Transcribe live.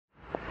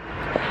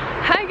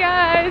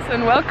guys,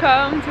 and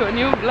welcome to a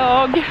new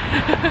vlog.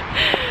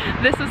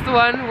 This is the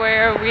one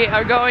where we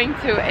are going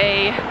to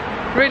a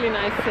really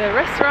nice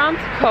restaurant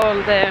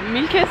called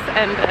Mielcke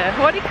and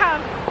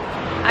Hurtigkarl.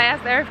 I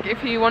asked Erik if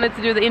he wanted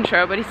to do the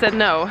intro, but he said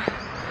no.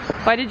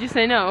 Why did you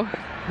say no?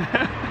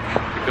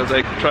 Because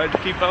I tried to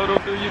keep out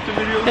of the YouTube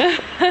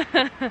videos.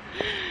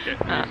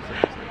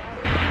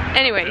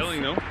 Anyways.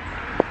 Failing, no?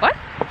 What?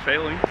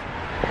 Failing.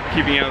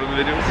 Keeping out of the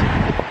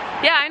videos.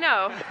 Yeah, I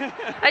know.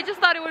 I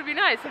just thought it would be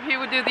nice if he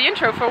would do the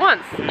intro for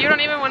once. You don't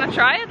even want to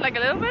try it, like a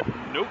little bit?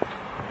 Nope.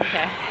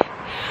 Okay.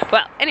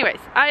 Well, anyways,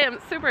 I am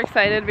super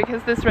excited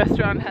because this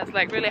restaurant has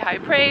like really high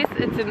praise.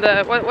 It's in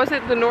the, what was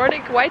it, the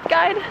Nordic White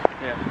Guide?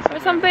 Yeah. Or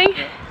something?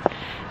 Yeah.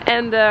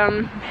 And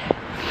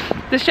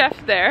the chef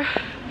there,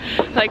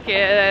 like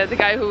the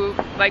guy who,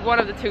 like one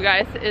of the two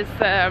guys, is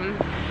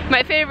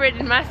my favorite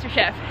in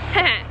MasterChef.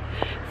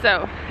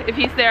 So if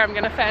he's there, I'm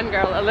gonna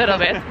fangirl a little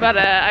bit, but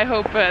I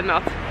hope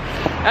not.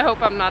 I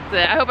hope I'm not.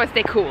 I hope I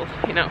stay cool.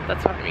 You know,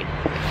 that's what I mean.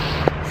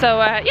 So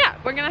yeah,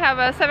 we're gonna have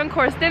a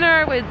 7-course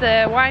dinner with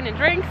wine and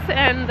drinks,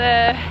 and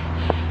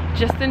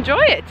just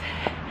enjoy it.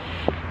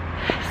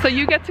 So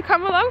you get to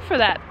come along for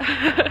that.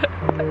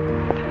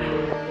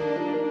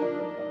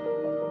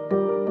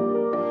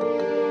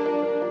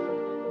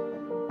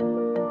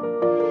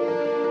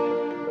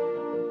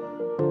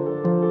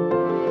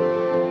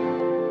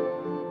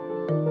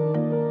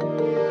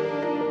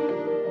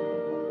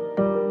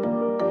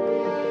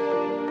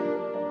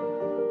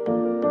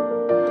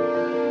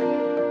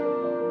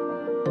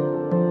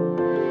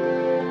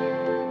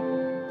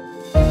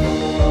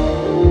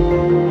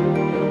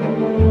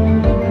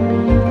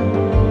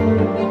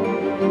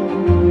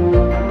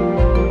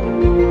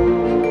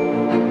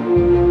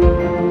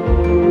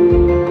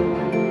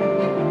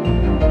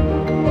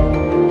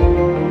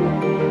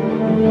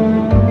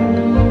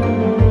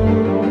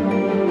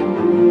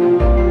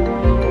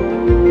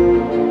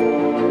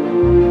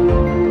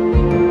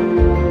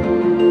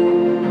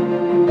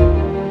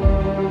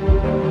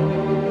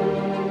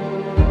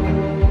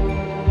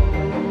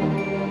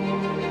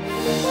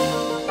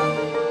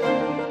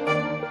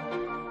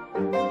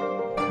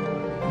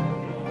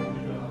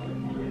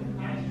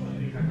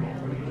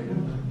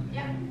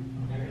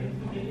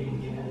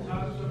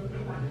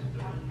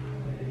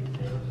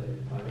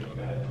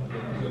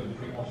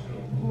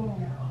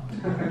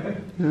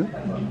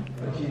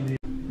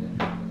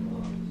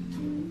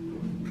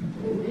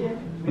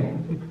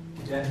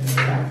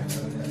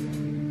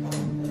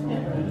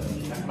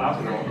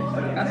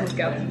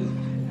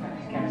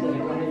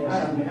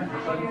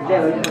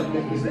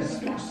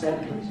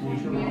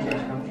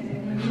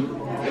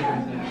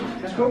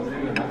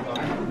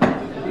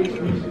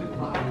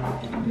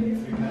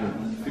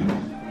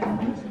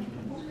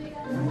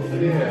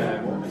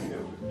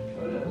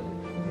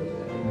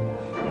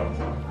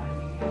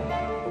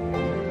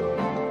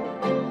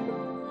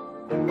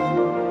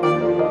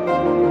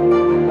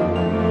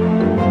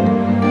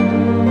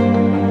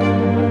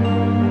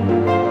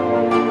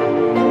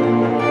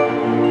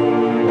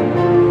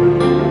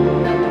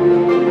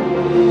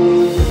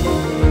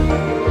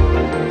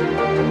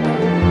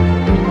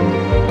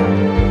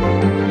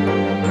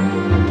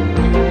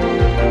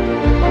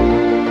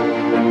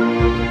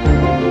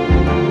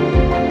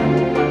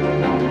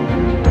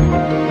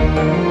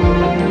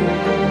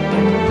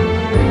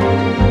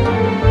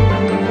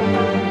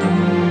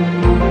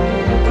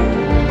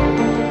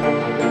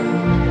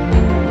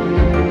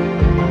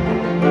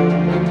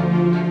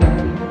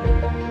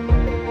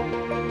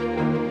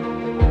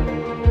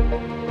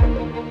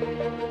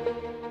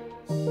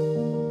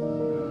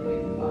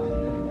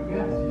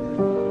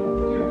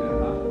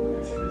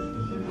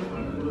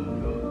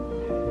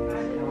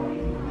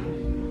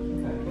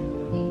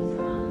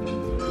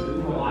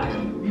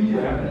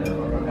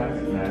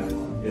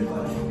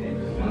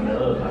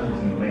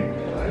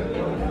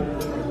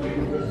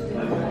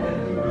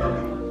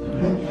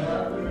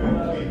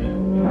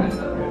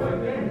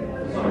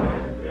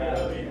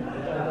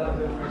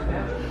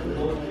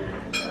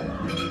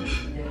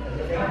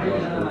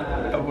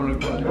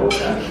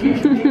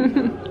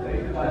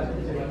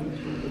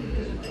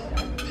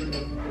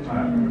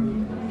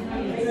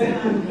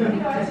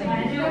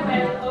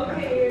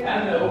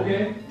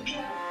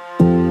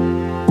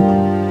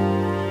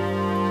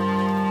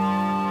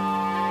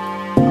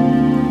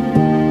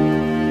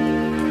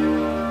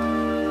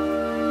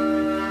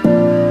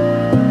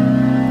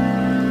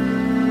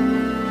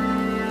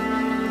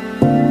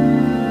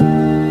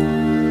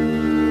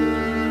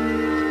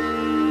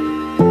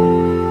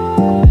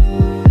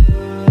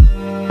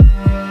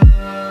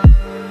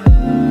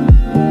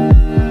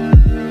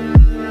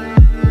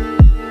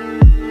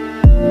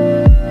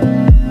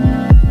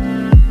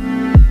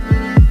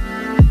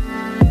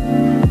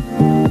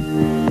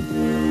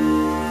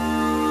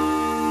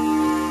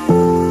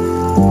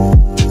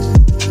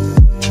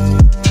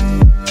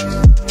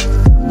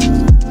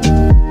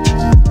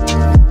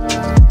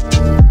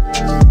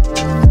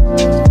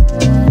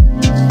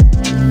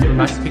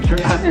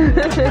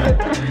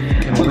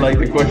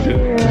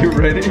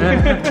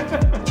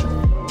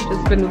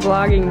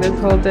 this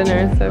whole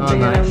dinner, so I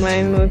figured I might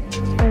as well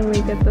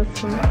finally get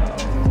this one.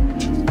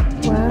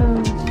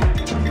 Wow.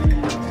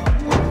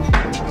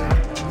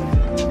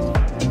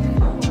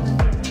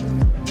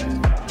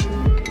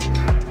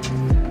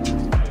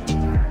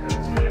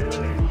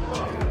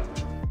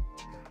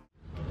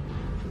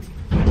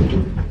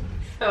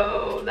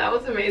 So that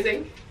was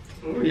amazing.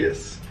 Oh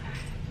yes.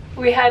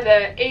 We had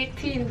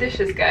 18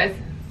 dishes, guys.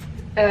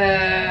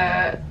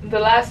 The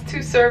last 2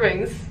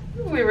 servings,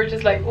 we were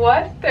just like,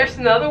 what? There's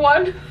another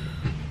one?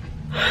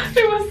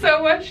 It was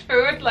so much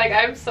food. Like,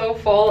 I'm so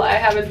full. I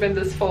haven't been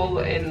this full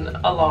in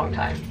a long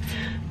time.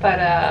 But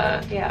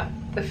yeah,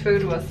 the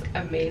food was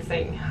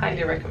amazing.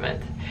 Highly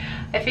recommend.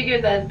 I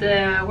figured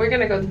that we're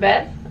gonna go to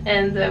bed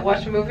and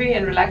watch a movie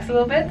and relax a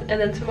little bit,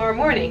 and then tomorrow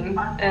morning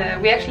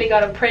we actually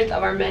got a print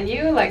of our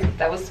menu, like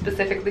that was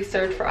specifically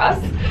served for us.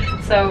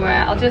 So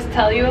I'll just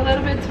tell you a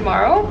little bit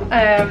tomorrow,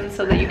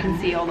 so that you can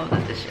see all of the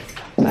dishes.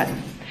 But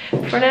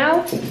for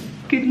now,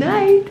 good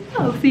night.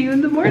 I'll see you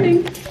in the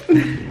morning.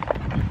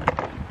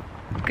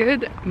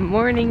 Good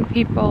morning,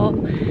 people.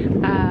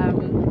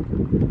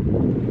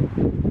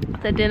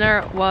 The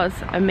dinner was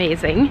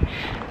amazing.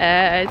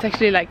 It's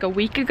actually like a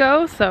week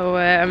ago, so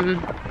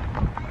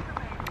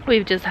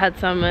we've just had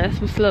some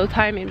slow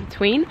time in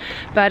between,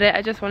 but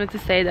I just wanted to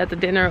say that the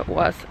dinner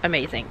was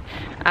amazing,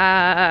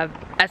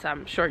 as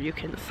I'm sure you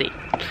can see.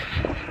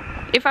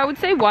 If I would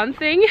say one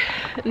thing,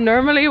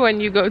 normally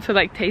when you go to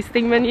like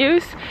tasting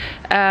menus,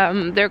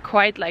 they're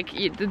quite like,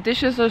 the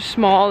dishes are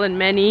small and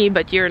many,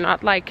 but you're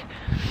like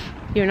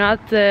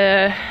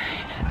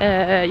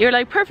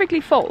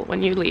perfectly full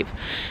when you leave.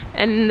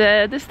 And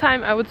this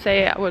time I would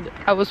say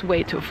I was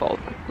way too full.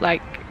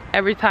 Like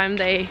every time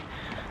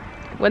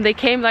when they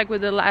came like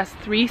with the last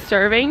 3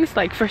 servings,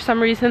 like for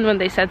some reason when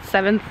they said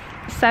seventh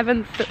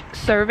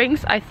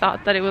servings, I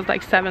thought that it was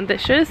like 7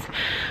 dishes,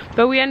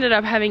 but we ended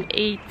up having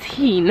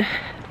 18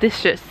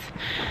 dishes,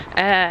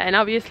 and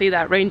obviously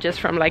that ranges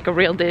from like a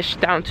real dish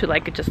down to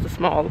like just a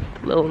small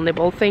little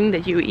nibble thing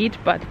that you eat.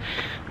 But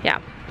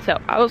yeah, so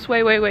I was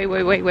way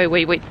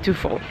too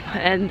full,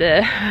 and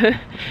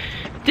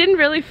didn't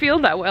really feel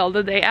that well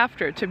the day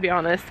after, to be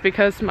honest,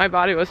 because my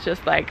body was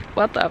just like,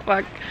 what the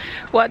fuck,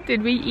 what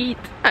did we eat?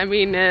 I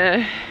mean,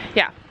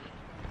 yeah.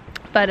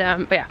 But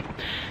yeah,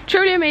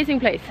 truly amazing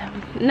place.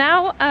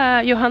 Now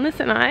Johannes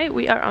and I,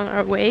 we are on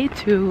our way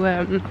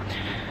to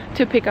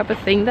pick up a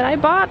thing that I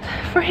bought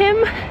for him.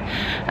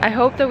 I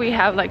hope that we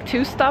have like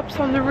 2 stops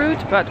on the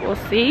route, but we'll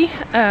see.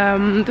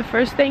 The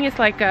first thing is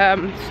like a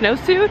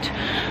snowsuit,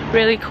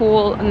 really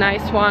cool,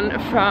 nice one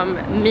from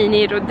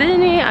Mini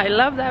Rodini. I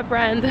love that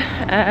brand.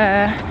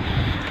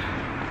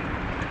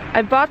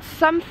 I bought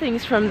some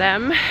things from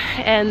them,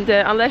 and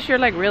unless you're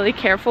like really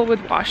careful with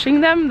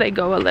washing them, they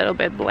go a little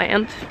bit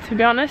bland, to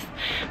be honest.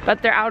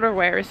 But their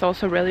outerwear is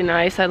also really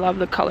nice. I love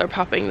the color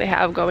popping they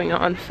have going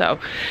on. So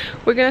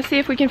we're gonna see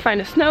if we can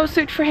find a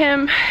snowsuit for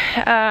him.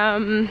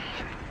 And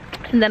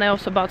then I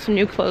also bought some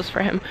new clothes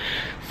for him.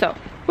 So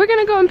we're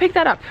gonna go and pick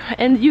that up,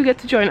 and you get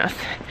to join us.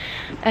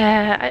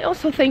 I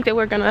also think that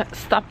we're gonna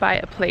stop by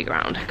a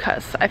playground,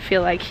 because I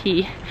feel like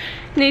he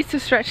needs to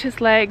stretch his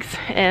legs,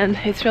 and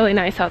it's really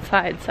nice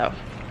outside. So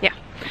yeah,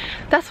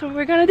 that's what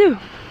we're gonna do.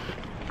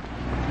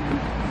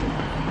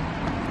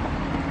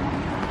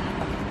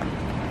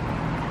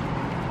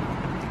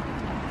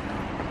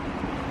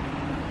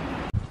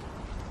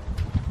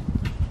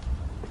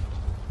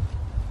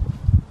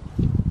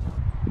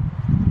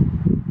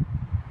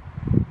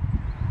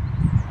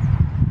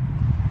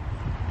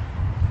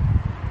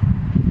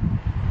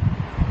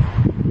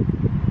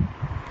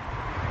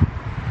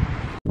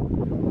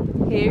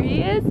 Here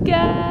he is,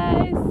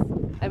 guys.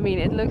 I mean,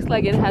 it looks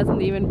like it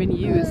hasn't even been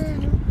used.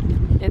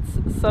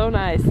 It's so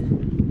nice.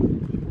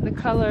 The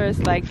color is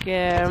like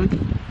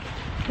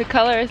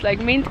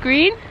mint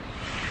green.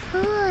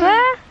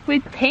 Ah,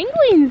 with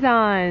penguins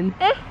on.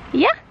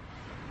 Yeah,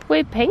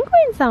 with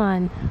penguins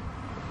on.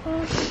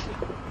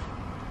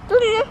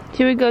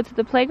 Should we go to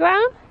the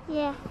playground?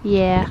 Yeah.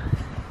 Yeah.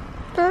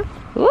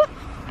 Ooh.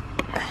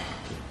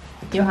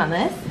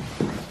 Johannes.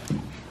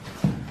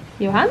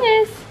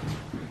 Johannes.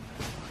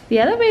 The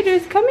elevator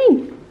is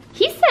coming.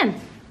 Hissen!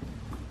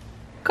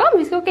 Kom,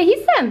 vi ska åka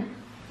hissen.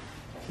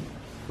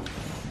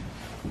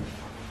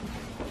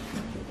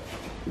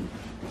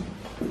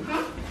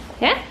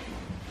 Ja?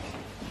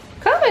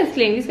 Kom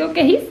älskling, vi ska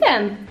åka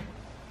hissen.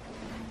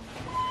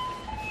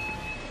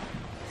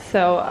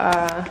 So,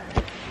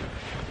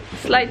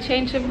 slight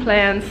change of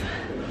plans.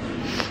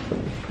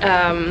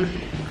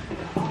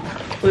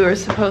 We were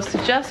supposed to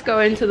just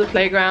go into the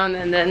playground,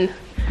 and then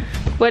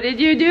what did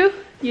you do?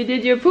 You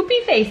did your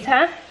poopy face,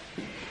 huh?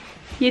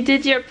 You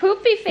did your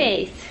poopy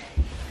face.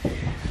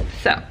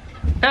 So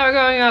now we're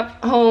going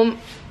up home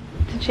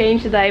to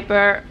change the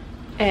diaper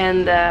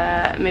and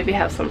maybe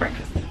have some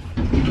breakfast.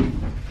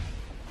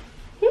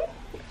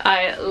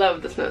 I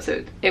love the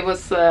snowsuit. It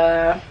was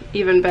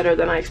even better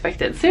than I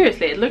expected.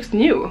 Seriously, it looks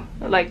new,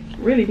 like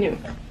really new.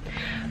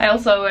 I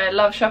also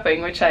love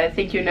shopping, which I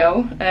think you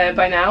know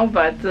by now,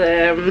 but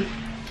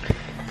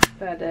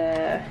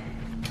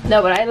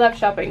No, but I love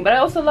shopping, but I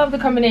also love the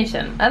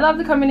combination. I love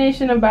the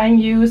combination of buying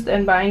used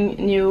and buying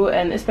new,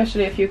 and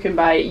especially if you can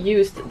buy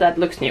used that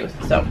looks new.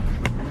 So,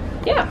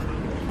 yeah.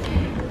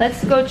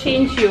 Let's go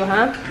change you,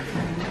 huh?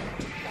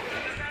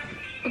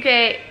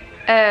 Okay,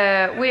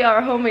 we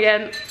are home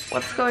again.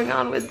 What's going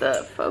on with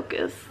the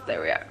focus?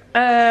 There we are.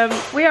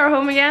 We are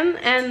home again,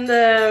 and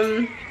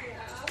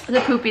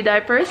the poopy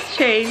diapers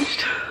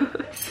changed.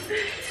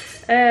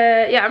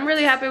 Yeah, I'm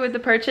really happy with the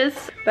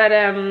purchase, but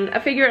I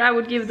figured I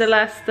would give the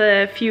last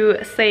few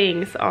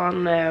sayings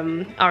on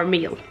our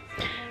meal.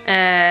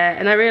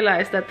 And I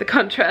realized that the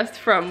contrast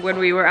from when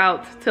we were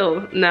out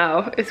till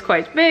now is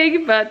quite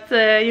big, but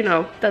you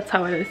know, that's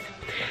how it is.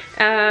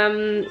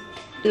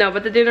 No,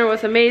 but the dinner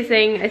was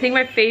amazing. I think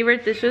my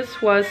favorite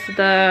dishes was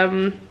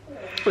the,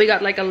 we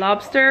got like a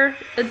lobster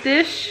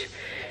dish.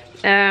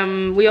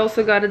 We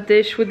also got a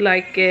dish with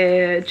like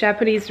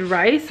Japanese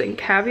rice and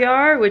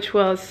caviar, which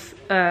was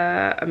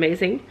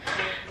amazing.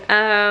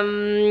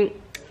 And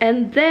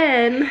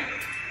then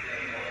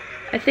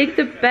I think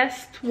the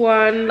best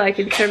one, like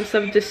in terms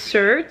of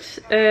dessert,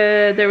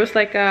 there was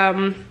like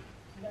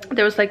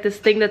this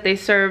thing that they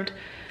served,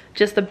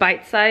 just a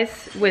bite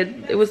size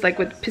with, it was like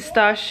with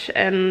pistachio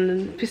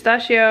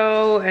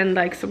and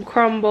like some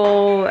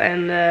crumble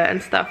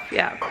and stuff.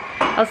 Yeah,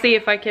 I'll see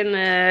if I can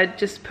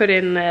just put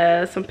in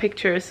some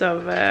pictures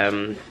of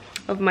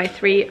my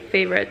 3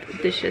 favorite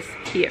dishes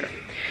here.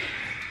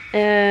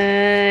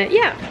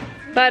 Yeah,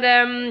 but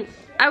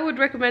I would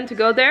recommend to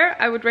go there.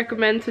 I would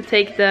recommend to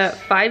take the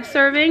 5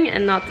 serving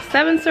and not the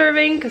 7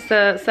 serving, because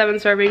the 7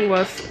 serving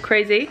was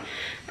crazy.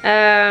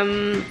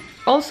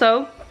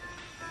 Also,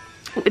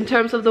 in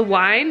terms of the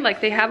wine,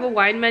 like they have a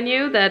wine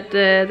menu that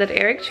that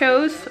Erik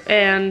chose,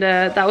 and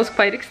that was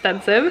quite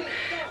extensive.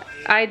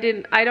 I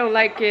don't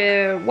like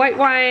white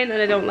wine, and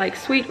I don't like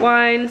sweet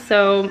wine,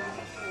 so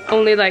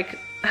only like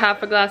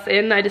half a glass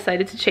in, I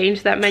decided to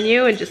change that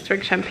menu and just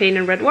drink champagne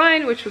and red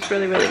wine, which was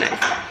really, really nice.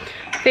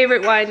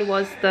 Favorite wine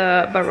was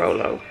the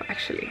Barolo,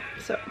 actually.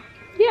 So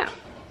yeah,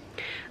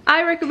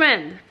 I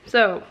recommend.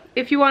 So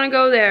if you want to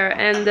go there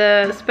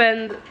and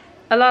spend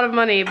a lot of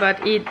money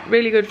but eat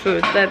really good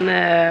food,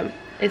 then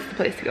it's the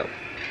place to go.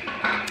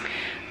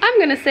 I'm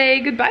gonna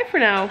say goodbye for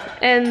now,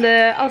 and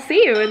I'll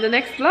see you in the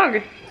next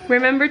vlog.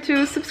 Remember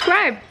to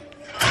subscribe.